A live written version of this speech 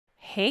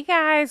Hey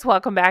guys,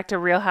 welcome back to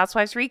Real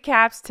Housewives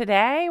Recaps.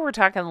 Today we're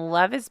talking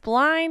Love is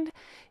Blind,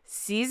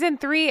 Season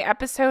 3,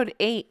 Episode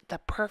 8, The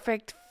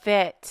Perfect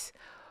Fit.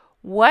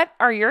 What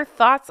are your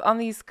thoughts on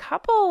these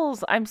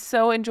couples? I'm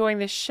so enjoying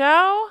the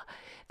show.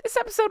 This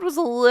episode was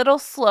a little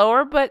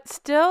slower, but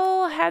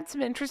still had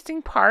some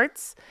interesting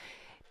parts.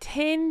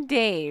 10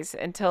 days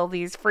until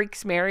these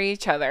freaks marry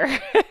each other.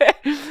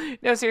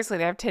 No, seriously,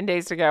 they have 10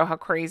 days to go. How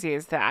crazy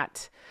is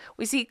that?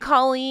 We see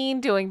Colleen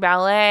doing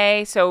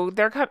ballet. So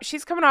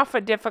she's coming off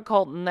a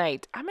difficult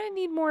night. I'm going to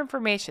need more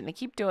information. They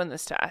keep doing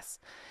this to us.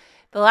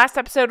 The last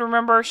episode,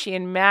 remember, she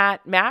and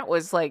Matt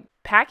was like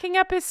packing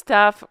up his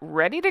stuff,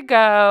 ready to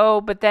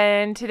go. But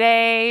then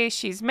today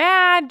she's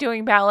mad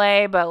doing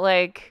ballet, but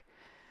like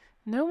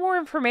no more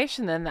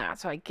information than that.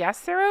 So I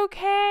guess they're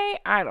okay.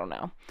 I don't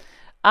know.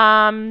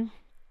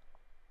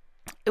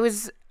 It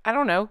was, I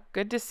don't know,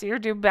 good to see her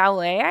do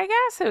ballet, I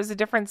guess. It was a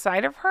different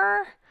side of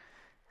her.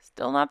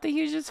 Still not the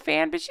hugest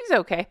fan, but she's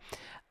okay.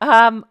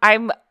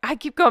 I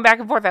keep going back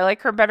and forth. I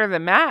like her better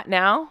than Matt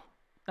now.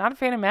 Not a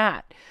fan of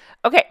Matt.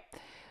 Okay,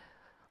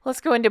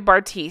 let's go into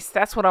Bartise.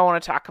 That's what I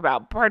want to talk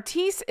about.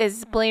 Bartise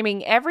is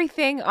blaming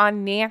everything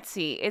on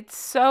Nancy. It's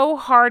so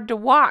hard to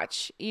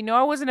watch. You know,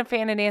 I wasn't a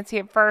fan of Nancy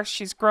at first.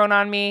 She's grown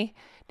on me.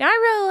 Now I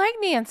really like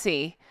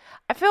Nancy.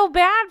 I feel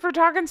bad for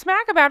talking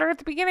smack about her at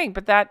the beginning,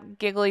 but that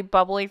giggly,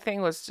 bubbly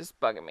thing was just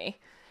bugging me.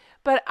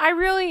 But I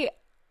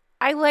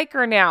like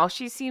her now.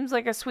 She seems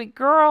like a sweet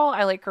girl.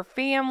 I like her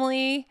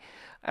family.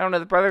 I don't know,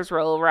 the brothers were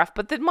a little rough,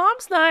 but the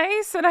mom's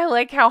nice, and I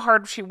like how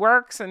hard she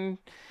works, and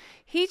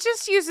he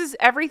just uses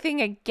everything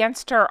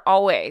against her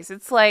always.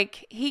 It's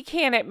like he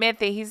can't admit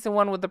that he's the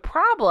one with the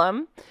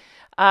problem,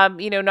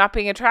 not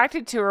being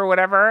attracted to her or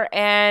whatever,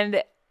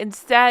 and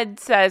instead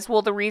says,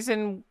 well, the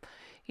reason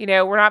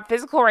we're not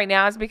physical right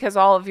now is because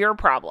all of your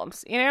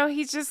problems.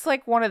 He's just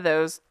like one of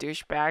those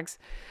douchebags.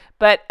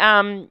 But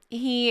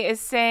he is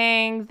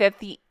saying that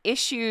the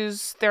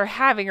issues they're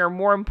having are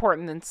more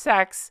important than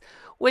sex,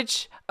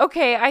 which,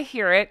 okay, I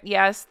hear it.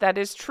 Yes, that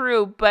is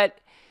true. But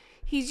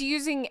he's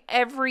using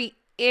every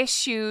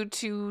issue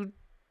to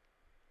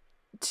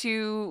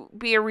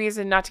be a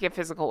reason not to get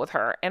physical with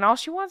her. And all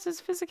she wants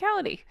is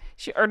physicality.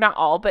 Or not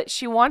all, but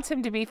she wants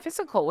him to be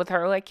physical with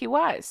her like he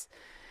was.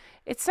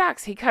 It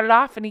sucks. He cut it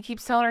off and he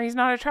keeps telling her he's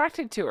not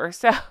attracted to her.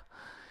 So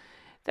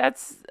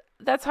that's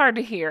hard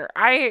to hear.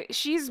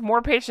 She's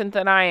more patient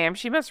than I am.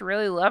 She must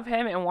really love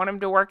him and want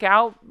him to work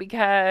out,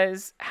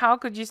 because how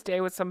could you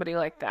stay with somebody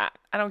like that?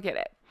 I don't get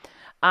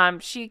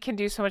it. She can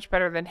do so much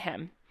better than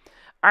him.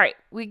 All right,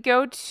 we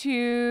go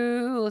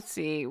to, let's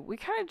see. We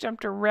kind of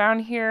jumped around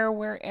here.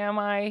 Where am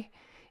I?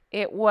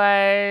 It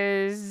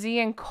was Z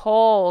and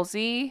Cole.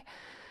 Z,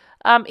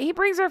 he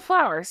brings her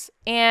flowers,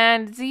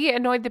 and Z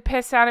annoyed the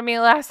piss out of me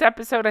last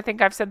episode. I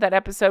think I've said that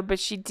episode, but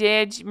she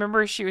did.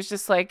 Remember, she was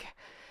just like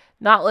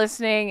not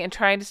listening and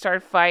trying to start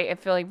a fight and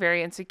feeling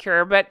very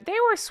insecure, but they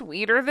were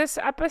sweeter this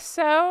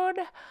episode.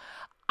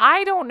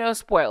 I don't know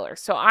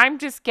spoilers, so I'm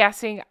just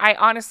guessing. I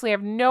honestly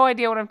have no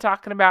idea what I'm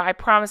talking about. I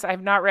promise I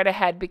have not read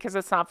ahead because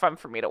it's not fun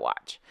for me to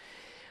watch.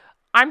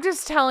 I'm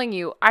just telling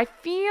you, I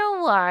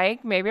feel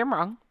like, maybe I'm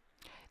wrong,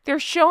 they're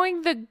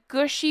showing the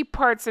gushy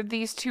parts of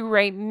these two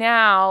right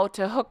now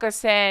to hook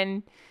us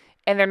in,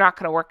 and they're not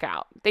going to work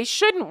out. They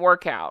shouldn't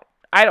work out,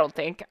 I don't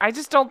think. I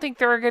just don't think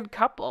they're a good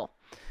couple.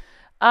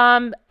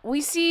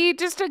 We see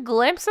just a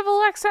glimpse of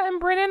Alexa and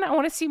Brennan. I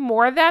want to see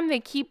more of them.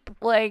 They keep,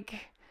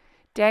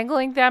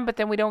 dangling them, but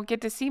then we don't get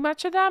to see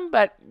much of them.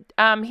 But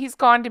he's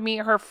gone to meet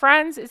her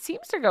friends. It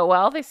seems to go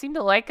well. They seem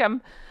to like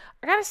him.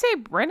 I got to say,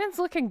 Brennan's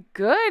looking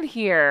good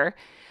here.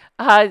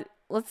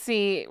 Let's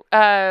see.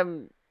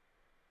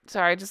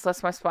 Sorry, I just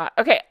lost my spot.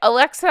 Okay,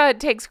 Alexa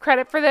takes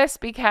credit for this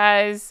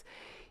because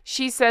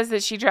she says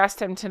that she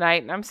dressed him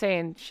tonight, and I'm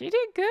saying she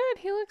did good.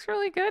 He looks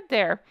really good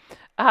there.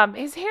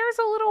 His hair is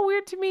a little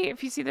weird to me.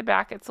 If you see the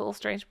back, it's a little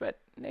strange, but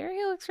there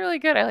he looks really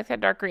good. I like that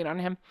dark green on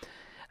him.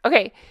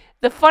 Okay,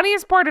 the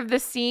funniest part of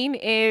this scene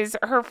is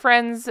her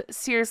friends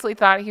seriously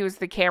thought he was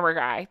the camera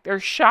guy. They're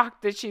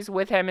shocked that she's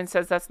with him and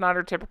says that's not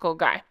her typical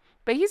guy.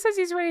 But he says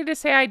he's ready to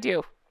say I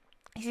do.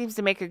 He seems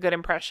to make a good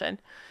impression.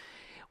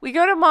 We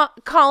go to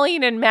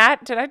Colleen and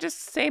Matt. Did I just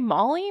say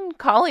Maureen?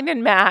 Colleen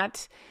and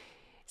Matt.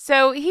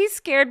 So he's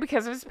scared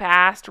because of his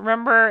past.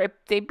 Remember,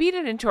 they beat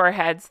it into our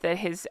heads that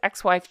his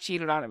ex-wife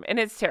cheated on him. And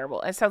it's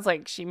terrible. It sounds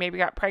like she maybe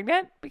got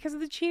pregnant because of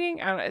the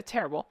cheating. I don't know. It's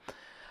terrible.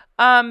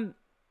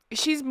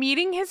 She's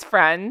meeting his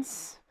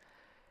friends.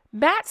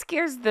 Matt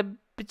scares the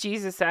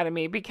bejesus out of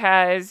me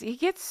because he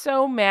gets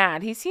so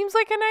mad. He seems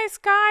like a nice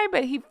guy,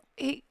 but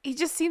he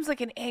just seems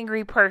like an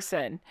angry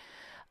person.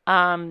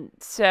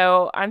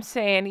 So I'm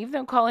saying, even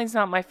though Colleen's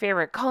not my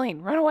favorite,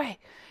 Colleen, run away,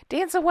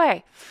 dance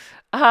away.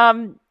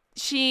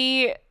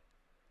 She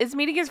is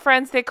meeting his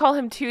friends. They call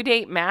him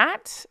 2-Date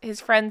Matt. His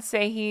friends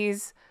say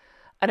he's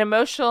an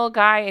emotional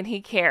guy and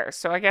he cares.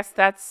 So I guess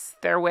that's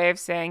their way of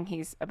saying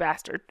he's a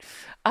bastard.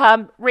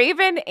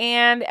 Raven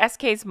and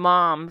SK's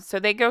mom. So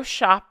they go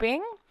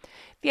shopping.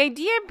 The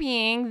idea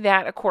being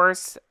that, of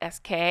course,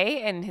 SK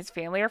and his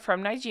family are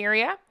from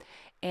Nigeria.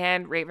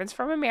 and Raven's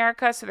from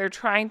America, so they're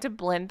trying to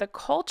blend the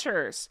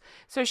cultures.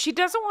 So she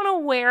doesn't want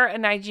to wear a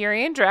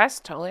Nigerian dress,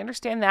 totally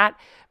understand that,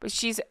 but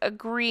she's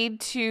agreed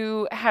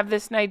to have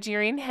this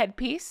Nigerian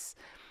headpiece,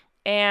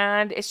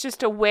 and it's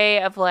just a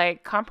way of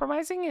like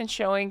compromising and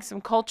showing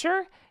some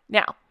culture.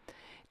 Now,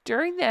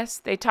 during this,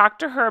 they talk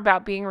to her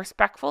about being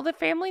respectful of the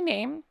family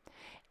name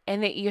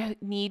and that you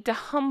need to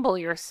humble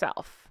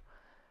yourself.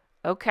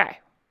 Okay.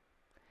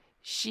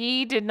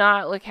 She did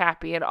not look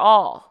happy at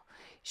all.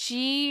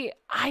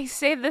 I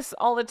say this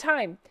all the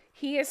time.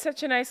 He is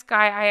such a nice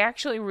guy. I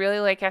actually really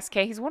like SK.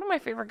 He's one of my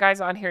favorite guys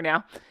on here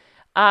now.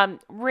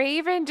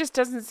 Raven just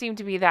doesn't seem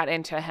to be that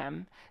into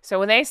him. So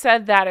when they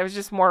said that, it was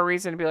just more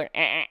reason to be like,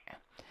 eh.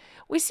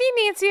 We see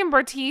Nancy and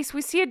Bartise.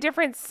 We see a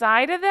different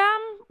side of them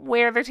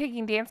where they're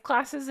taking dance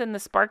classes and the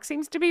spark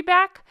seems to be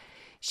back.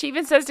 She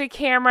even says to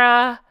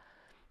camera,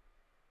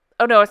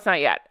 oh, no, it's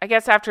not yet. I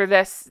guess after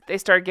this, they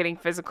started getting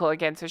physical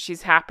again, so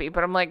she's happy.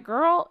 But I'm like,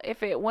 girl,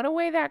 if it went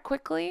away that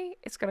quickly,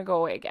 it's going to go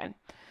away again.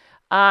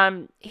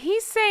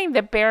 He's saying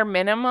the bare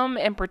minimum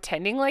and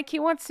pretending like he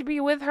wants to be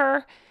with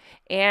her.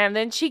 And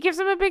then she gives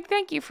him a big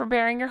thank you for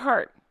bearing your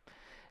heart.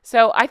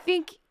 So I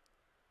think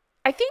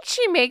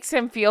she makes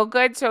him feel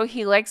good, so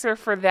he likes her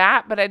for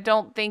that, but I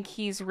don't think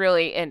he's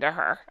really into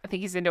her. I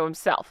think he's into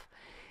himself.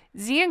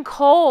 Z and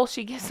Cole,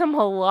 she gives him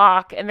a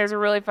lock, and there's a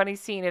really funny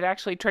scene. It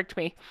actually tricked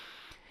me.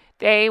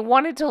 They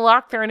wanted to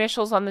lock their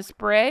initials on this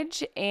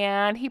bridge,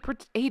 and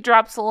he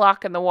drops the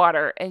lock in the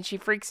water, and she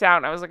freaks out,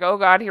 and I was like, oh,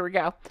 God, here we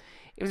go.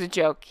 It was a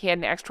joke. He had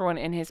an extra one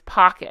in his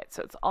pocket,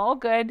 so it's all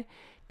good.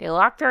 They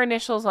locked their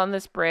initials on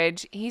this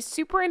bridge. He's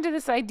super into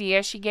this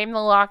idea. She gave him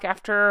the lock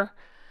after,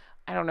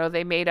 I don't know,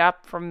 they made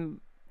up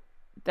from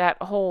that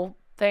whole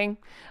thing.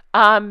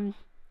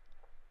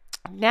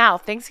 Now,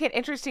 things get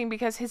interesting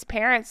because his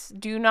parents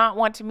do not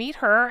want to meet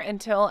her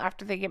until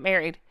after they get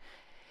married.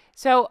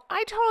 So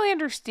I totally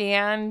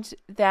understand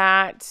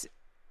that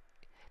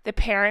the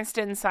parents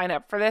didn't sign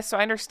up for this. So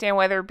I understand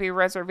why there'd be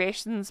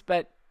reservations,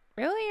 but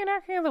really? You're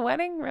not going to the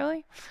wedding?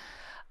 Really?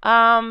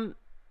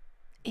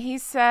 He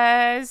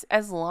says,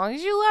 as long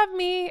as you love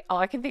me, all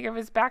I can think of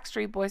is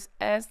Backstreet Boys,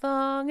 as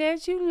long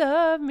as you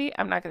love me.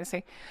 I'm not going to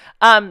sing.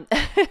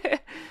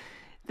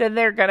 Then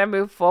they're going to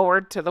move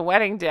forward to the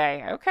wedding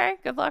day. Okay,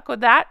 good luck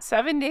with that.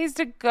 7 days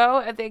to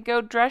go. They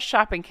go dress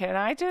shopping. Can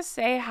I just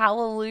say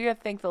hallelujah?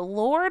 Thank the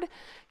Lord.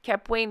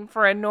 Kept waiting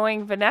for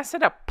annoying Vanessa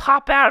to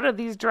pop out of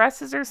these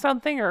dresses or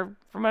something or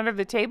from under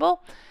the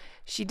table.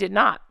 She did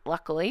not,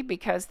 luckily,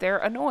 because they're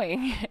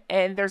annoying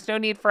and there's no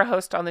need for a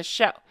host on this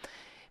show.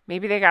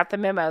 Maybe they got the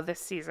memo this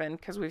season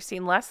because we've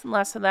seen less and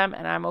less of them,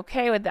 and I'm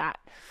okay with that.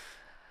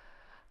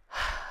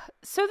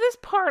 So this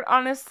part,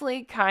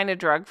 honestly, kind of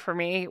drugged for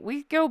me.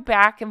 We go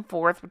back and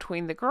forth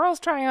between the girls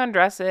trying on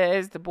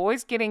dresses, the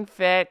boys getting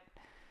fitted.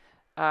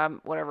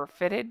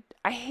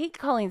 I hate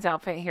Colleen's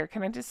outfit here.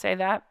 Can I just say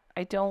that?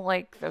 I don't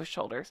like those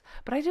shoulders,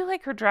 but I do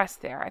like her dress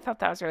there. I thought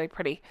that was really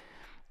pretty.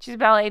 She's a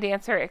ballet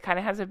dancer. It kind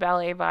of has a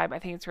ballet vibe. I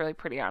think it's really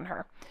pretty on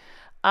her.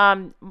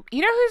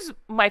 You know who's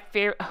my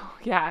favorite? Oh,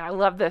 yeah, I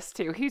love this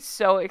too. He's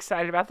so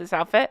excited about this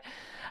outfit.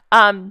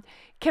 Can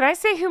I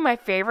say who my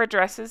favorite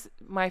dress is?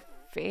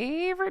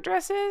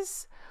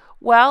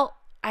 Well,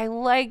 I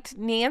liked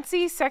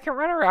Nancy's second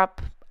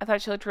runner-up. I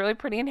thought she looked really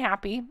pretty and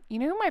happy. You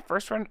know who my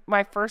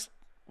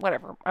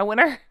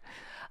winner?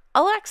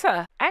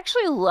 Alexa. I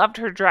actually loved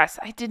her dress.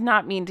 I did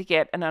not mean to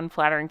get an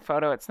unflattering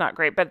photo. It's not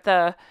great, but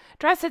the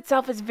dress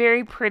itself is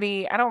very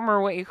pretty. I don't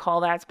remember what you call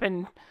that. It's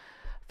been a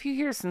few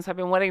years since I've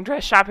been wedding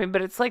dress shopping,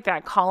 but it's like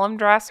that column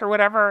dress or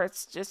whatever.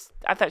 It's just,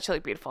 I thought she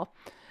looked beautiful.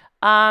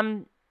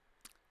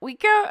 We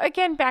go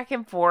again back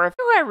and forth.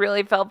 Who I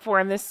really felt for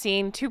in this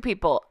scene, two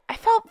people. I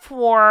felt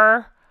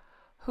for,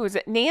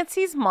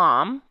 Nancy's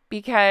mom,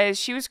 because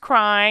she was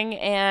crying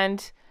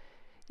and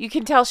you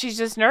can tell she's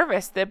just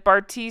nervous that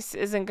Bartise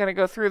isn't going to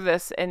go through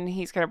this and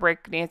he's going to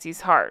break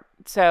Nancy's heart.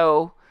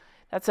 So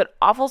that's an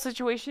awful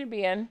situation to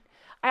be in.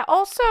 I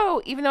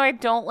also, even though I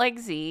don't like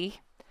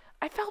Z,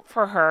 I felt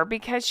for her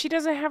because she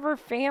doesn't have her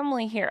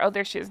family here. Oh,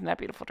 there she is in that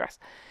beautiful dress.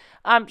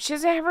 She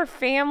doesn't have her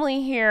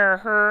family here.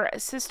 Her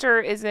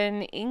sister is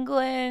in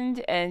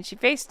England and she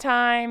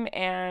FaceTime,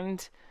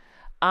 and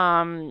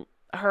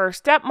her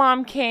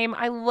stepmom came.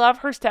 I love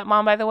her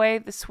stepmom, by the way,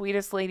 the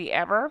sweetest lady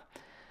ever.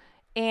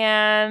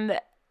 And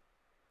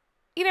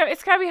you know,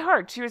 it's gotta be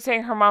hard. She was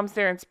saying her mom's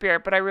there in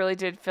spirit, but I really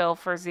did feel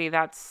for Z.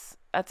 It's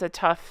a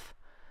tough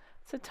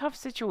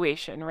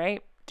situation,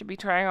 right? To be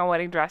trying on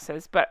wedding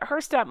dresses. But her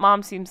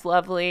stepmom seems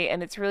lovely,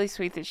 and it's really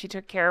sweet that she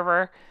took care of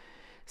her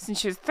since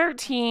she was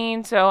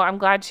 13. So I'm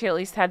glad she at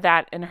least had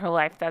that in her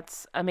life.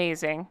 That's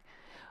amazing.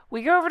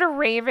 We go over to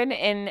Raven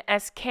and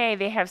SK.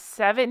 They have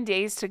 7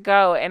 days to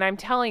go, and I'm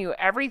telling you,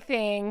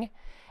 everything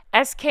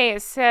SK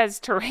says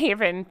to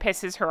Raven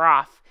pisses her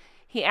off.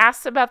 He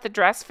asks about the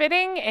dress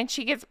fitting, and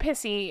she gets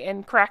pissy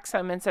and corrects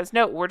him and says,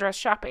 no, we're dress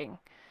shopping.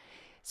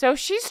 So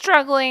she's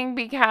struggling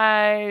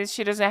because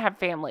she doesn't have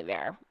family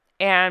there.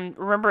 And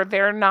remember,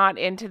 they're not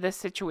into this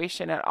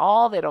situation at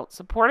all. They don't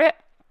support it.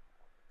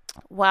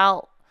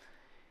 Well,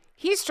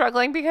 he's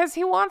struggling because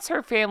he wants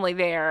her family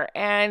there.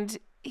 And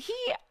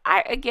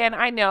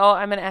I know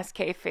I'm an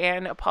SK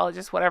fan,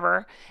 apologist,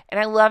 whatever.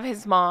 And I love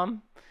his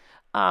mom.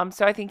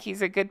 So I think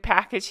he's a good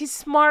package. He's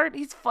smart.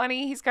 He's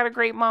funny. He's got a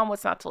great mom.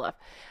 What's not to love?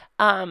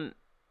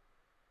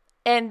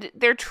 And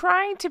they're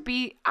trying to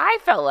be, I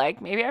felt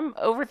like, maybe I'm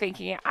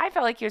overthinking it. I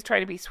felt like he was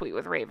trying to be sweet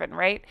with Raven,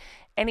 right?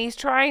 And he's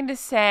trying to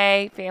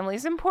say,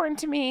 family's important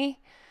to me.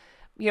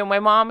 My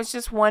mom is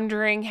just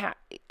wondering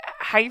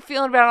how you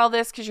feeling about all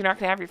this because you're not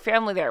going to have your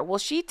family there. Well,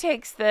 she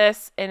takes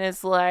this and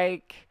is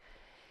like,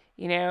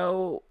 I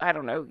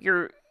don't know,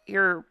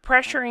 you're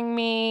pressuring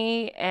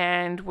me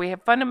and we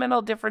have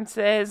fundamental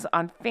differences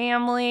on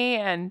family.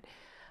 And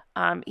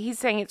he's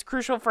saying it's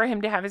crucial for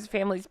him to have his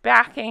family's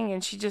backing,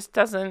 and she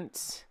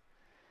doesn't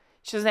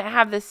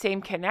have the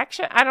same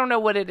connection. I don't know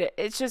what it is.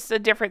 It's just a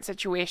different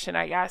situation,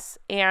 I guess.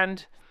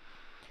 And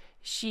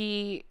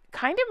she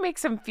kind of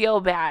makes him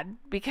feel bad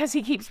because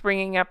he keeps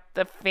bringing up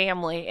the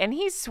family, and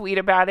he's sweet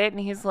about it.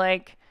 And he's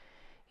like,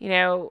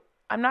 I'm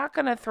not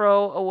going to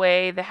throw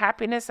away the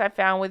happiness I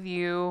found with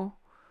you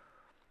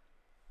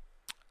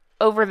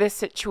over this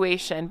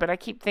situation, but I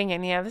keep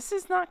thinking, this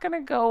is not going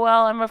to go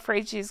well. I'm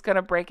afraid she's going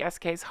to break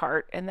SK's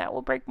heart, and that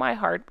will break my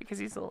heart because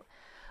he's a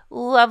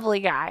lovely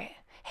guy.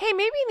 Hey,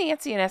 maybe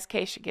Nancy and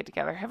SK should get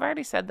together. Have I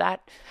already said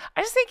that?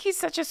 I just think he's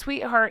such a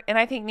sweetheart, and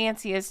I think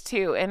Nancy is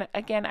too. And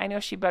again, I know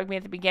she bugged me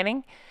at the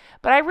beginning,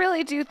 but I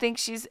really do think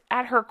she's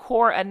at her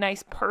core a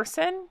nice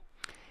person.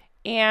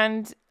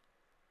 And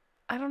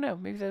I don't know,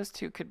 maybe those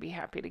two could be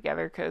happy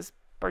together because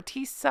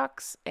Bartiz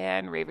sucks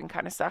and Raven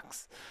kind of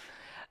sucks.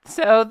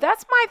 So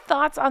that's my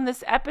thoughts on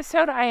this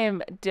episode. I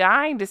am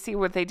dying to see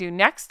what they do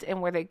next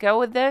and where they go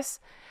with this.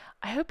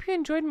 I hope you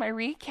enjoyed my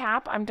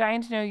recap. I'm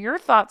dying to know your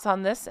thoughts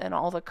on this and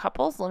all the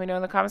couples. Let me know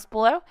in the comments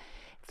below.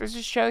 If there's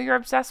a show you're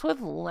obsessed with,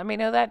 let me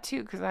know that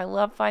too, because I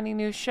love finding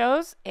new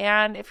shows.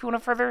 And if you want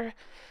to further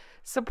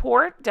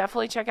support,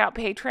 definitely check out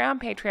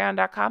Patreon,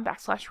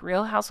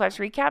 patreon.com/Real Housewives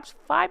Recaps.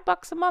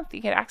 $5 a month. You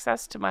get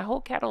access to my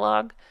whole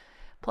catalog.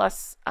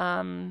 Plus,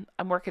 I'm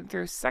working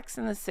through Sex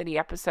and the City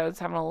episodes,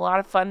 having a lot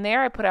of fun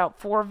there. I put out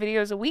 4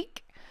 videos a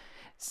week.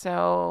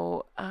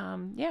 So,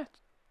 yeah.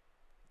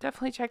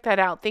 Definitely check that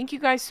out. Thank you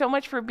guys so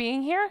much for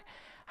being here.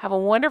 Have a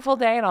wonderful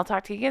day, and I'll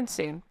talk to you again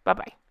soon.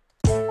 Bye-bye.